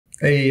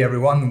Hey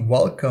everyone,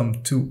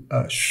 welcome to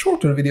a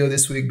shorter video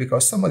this week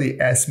because somebody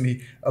asked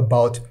me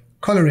about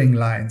coloring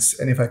lines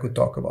and if I could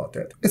talk about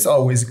that. It's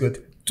always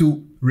good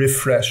to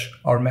refresh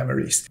our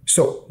memories.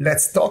 So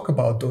let's talk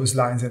about those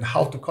lines and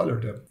how to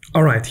color them.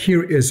 All right,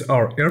 here is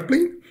our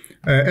airplane.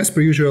 As per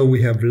usual,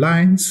 we have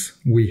lines,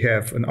 we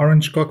have an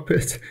orange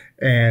cockpit,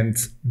 and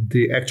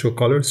the actual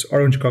colors.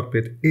 Orange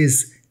cockpit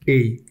is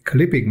a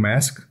clipping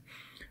mask,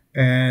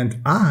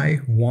 and I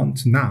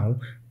want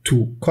now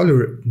to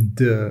color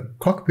the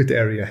cockpit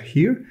area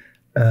here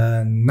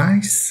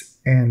nice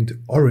and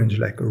orange,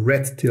 like a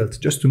red tilt,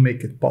 just to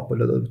make it pop a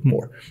little bit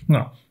more.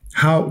 Now,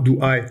 how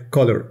do I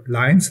color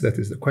lines? That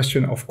is the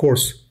question. Of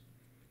course,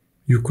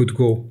 you could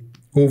go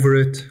over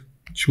it,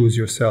 choose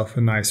yourself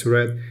a nice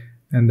red,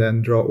 and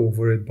then draw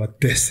over it,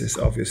 but this is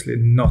obviously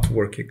not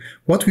working.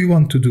 What we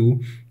want to do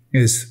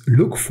is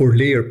look for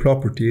layer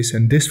properties,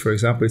 and this, for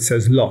example, it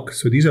says lock.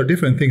 So these are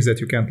different things that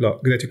you can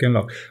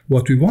lock.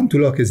 What we want to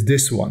lock is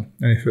this one,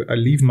 and if I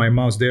leave my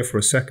mouse there for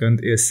a second,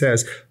 it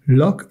says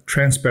lock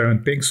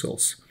transparent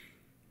pixels.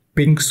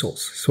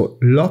 So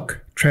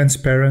lock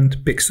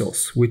transparent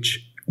pixels,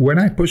 which when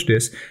I push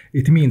this,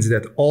 it means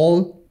that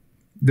all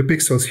the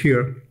pixels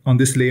here on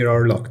this layer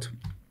are locked.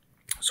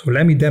 So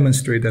let me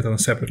demonstrate that on a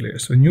separate layer.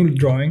 So new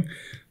drawing.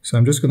 So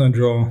I'm just gonna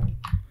draw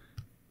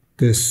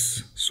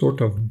this sort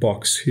of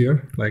box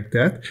here like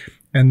that.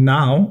 And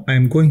now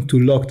I'm going to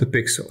lock the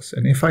pixels.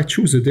 And if I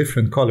choose a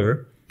different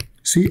color,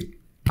 see,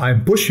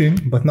 I'm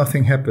pushing, but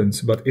nothing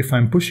happens. But if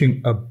I'm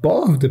pushing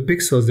above the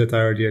pixels that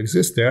already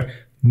exist there,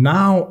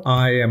 now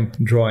I am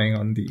drawing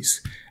on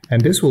these.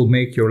 And this will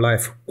make your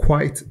life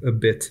quite a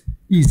bit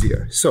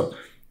easier. So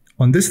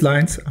on this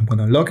lines, I'm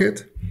gonna lock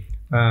it.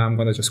 I'm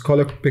gonna just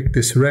color pick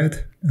this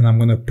red, and I'm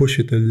gonna push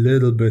it a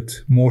little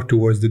bit more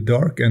towards the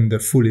dark and the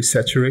fully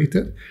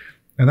saturated.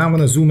 And I'm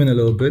going to zoom in a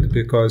little bit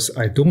because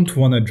I don't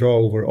want to draw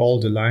over all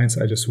the lines.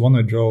 I just want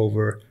to draw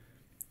over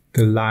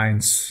the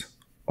lines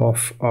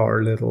of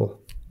our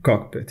little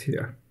cockpit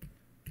here.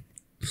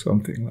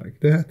 Something like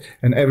that.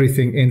 And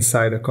everything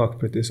inside the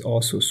cockpit is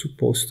also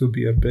supposed to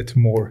be a bit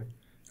more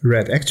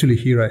red. Actually,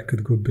 here I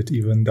could go a bit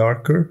even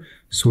darker.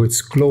 So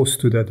it's close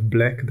to that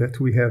black that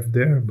we have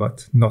there,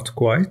 but not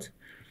quite.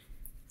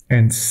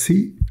 And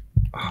see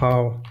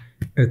how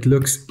it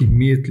looks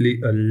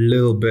immediately a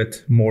little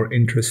bit more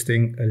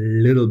interesting, a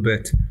little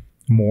bit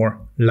more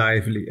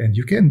lively. And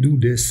you can do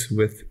this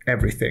with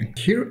everything.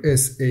 Here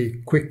is a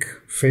quick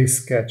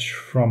face sketch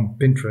from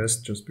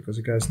Pinterest, just because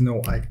you guys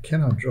know I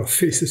cannot draw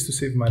faces to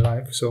save my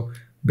life, so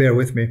bear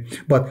with me.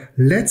 But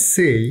let's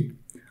say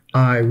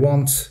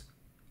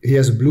he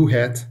has a blue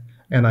hat,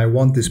 and I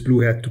want this blue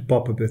hat to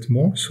pop a bit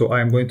more. So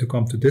I'm going to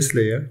come to this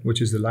layer, which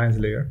is the lines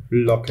layer,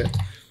 lock it.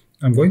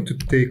 I'm going to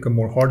take a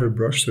more harder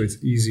brush so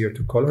it's easier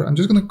to color. I'm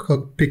just going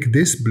to pick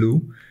this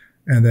blue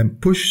and then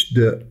push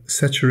the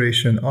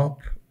saturation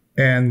up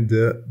and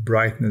the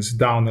brightness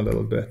down a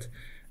little bit.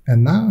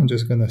 And now I'm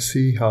just going to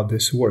see how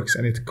this works.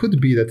 And it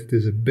could be that it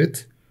is a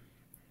bit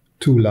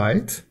too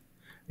light,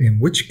 in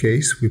which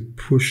case we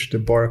push the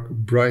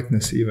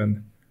brightness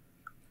even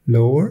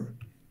lower.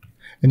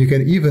 And you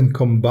can even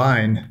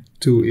combine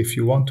two if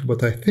you want to,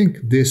 but I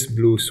think this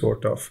blue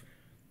sort of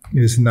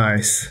is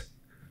nice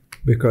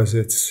because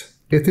it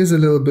is a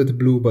little bit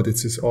blue, but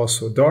it is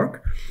also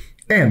dark.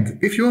 And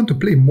if you want to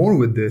play more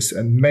with this,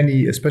 and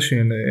many, especially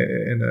in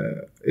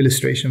a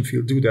illustration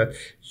field, do that,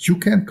 you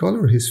can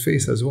color his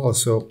face as well.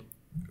 So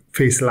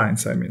face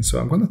lines, I mean. So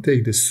I'm going to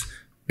take this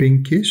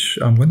pinkish.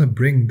 I'm going to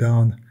bring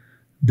down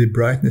the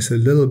brightness a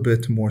little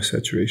bit more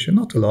saturation,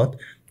 not a lot,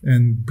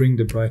 and bring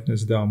the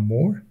brightness down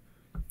more.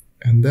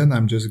 And then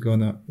I'm just going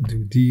to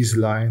do these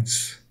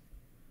lines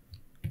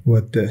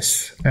with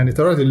this. And it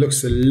already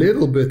looks a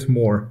little bit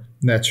more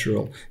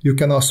natural. You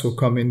can also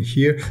come in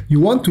here. You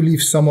want to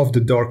leave some of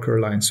the darker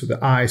lines, so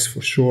the eyes for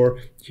sure.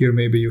 Here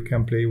maybe you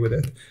can play with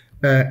it.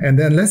 And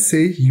then let's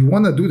say you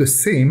want to do the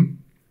same.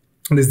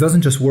 And this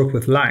doesn't just work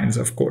with lines,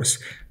 of course.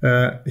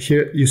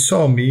 Here you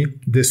saw me,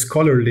 this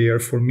color layer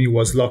for me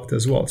was locked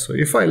as well. So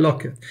if I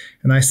lock it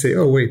and I say,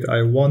 oh wait,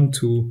 I want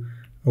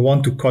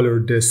to color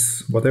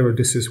this, whatever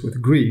this is,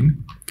 with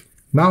green.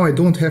 Now I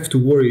don't have to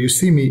worry. You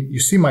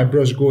see my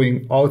brush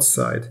going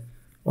outside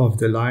of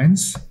the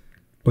lines.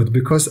 But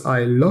because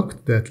I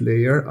locked that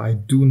layer, I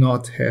do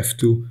not have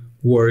to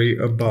worry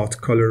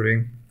about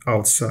coloring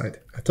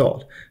outside at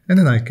all. And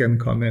then I can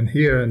come in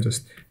here and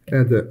just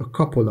add a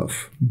couple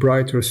of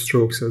brighter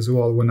strokes as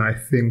well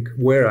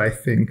where I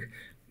think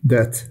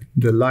that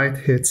the light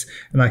hits.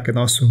 And I can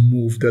also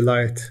move the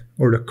light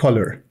or the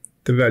color,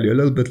 the value a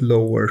little bit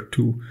lower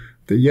to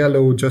the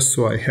yellow, just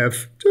so I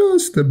have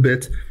just a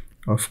bit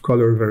of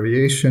color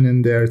variation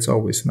in there. It's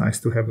always nice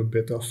to have a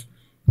bit of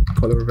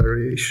color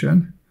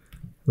variation.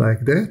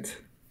 Like that,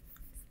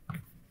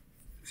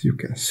 as you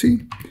can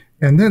see.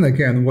 And then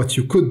again, what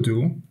you could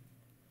do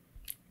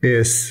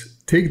is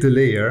take the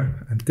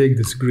layer and take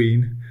this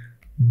green,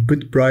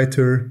 bit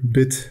brighter,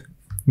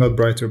 not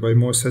brighter, but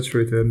more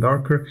saturated and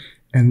darker.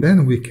 And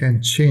then we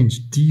can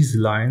change these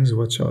lines,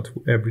 watch out,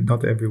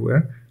 not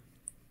everywhere,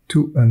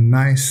 to a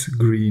nice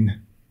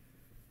green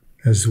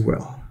as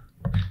well.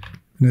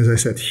 And as I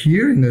said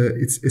here,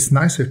 it's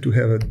nicer to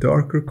have a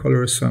darker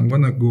color, so I'm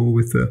gonna go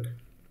with a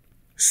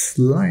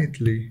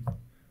slightly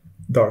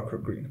darker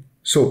green.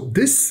 So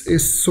this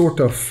is sort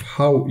of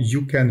how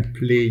you can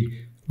play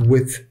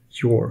with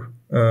your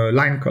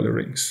line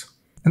colorings.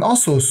 And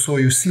also, so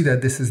you see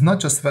that this is not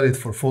just valid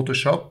for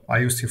Photoshop. I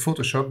used here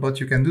Photoshop,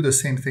 but you can do the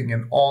same thing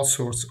in all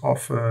sorts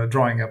of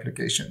drawing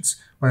applications.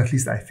 Or at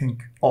least I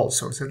think all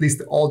sorts, at least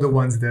all the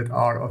ones that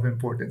are of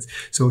importance.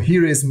 So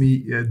here is me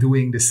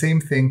doing the same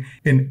thing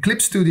in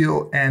Clip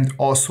Studio and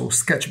also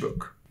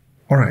Sketchbook.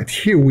 All right,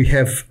 here we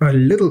have a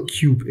little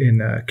cube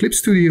in Clip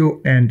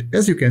Studio. And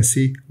as you can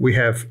see, we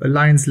have a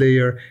lines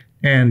layer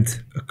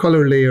and a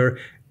color layer.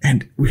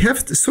 And we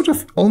have sort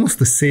of almost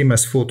the same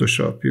as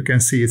Photoshop. You can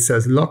see it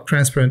says lock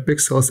transparent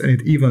pixels and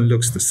it even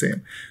looks the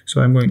same.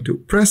 So I'm going to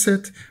press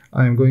it.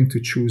 I'm going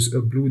to choose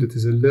a blue that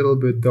is a little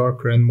bit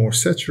darker and more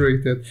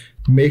saturated,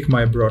 make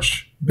my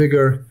brush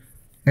bigger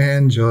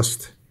and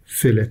just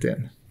fill it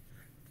in.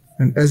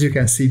 And as you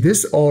can see,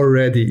 this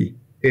already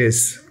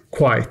is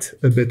quite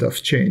a bit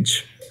of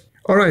change.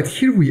 All right,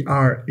 here we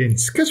are in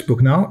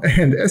Sketchbook now.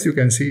 And as you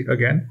can see,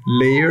 again,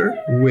 layer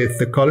with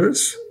the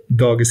colors.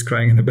 Dog is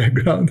crying in the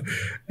background,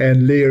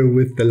 and layer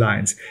with the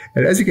lines.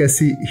 And as you can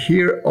see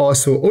here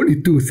also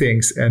only two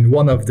things, and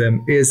one of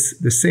them is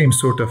the same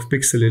sort of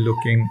pixely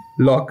looking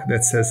lock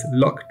that says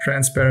lock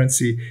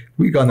transparency.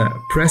 We're gonna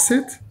press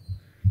it,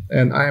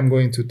 and I am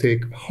going to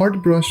take a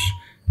hard brush,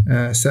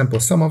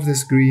 sample some of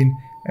this green,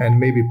 and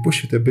maybe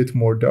push it a bit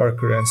more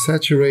darker and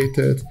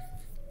saturated,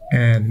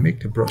 and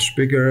make the brush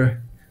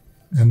bigger.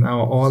 And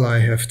now all I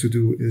have to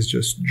do is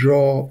just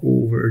draw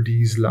over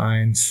these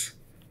lines.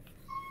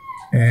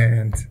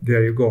 And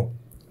there you go.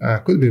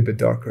 Could be a bit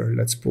darker.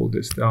 Let's pull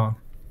this down.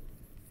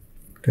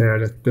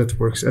 There, that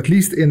works. At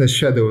least in the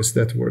shadows,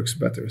 that works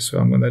better. So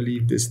I'm gonna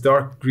leave this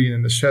dark green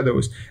in the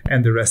shadows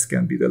and the rest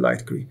can be the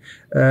light green.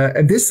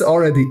 And this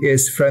already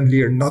is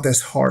friendlier, not as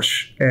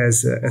harsh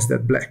as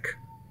that black.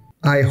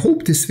 I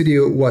hope this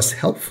video was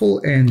helpful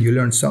and you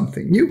learned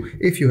something new.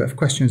 If you have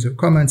questions or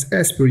comments,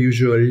 as per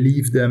usual,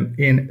 leave them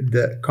in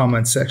the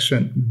comment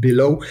section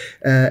below.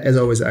 As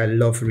always, I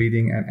love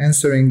reading and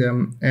answering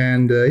them.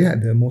 And yeah,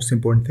 the most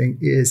important thing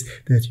is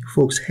that you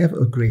folks have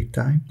a great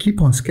time,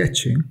 keep on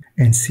sketching,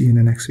 and see you in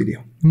the next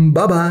video.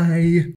 Bye-bye.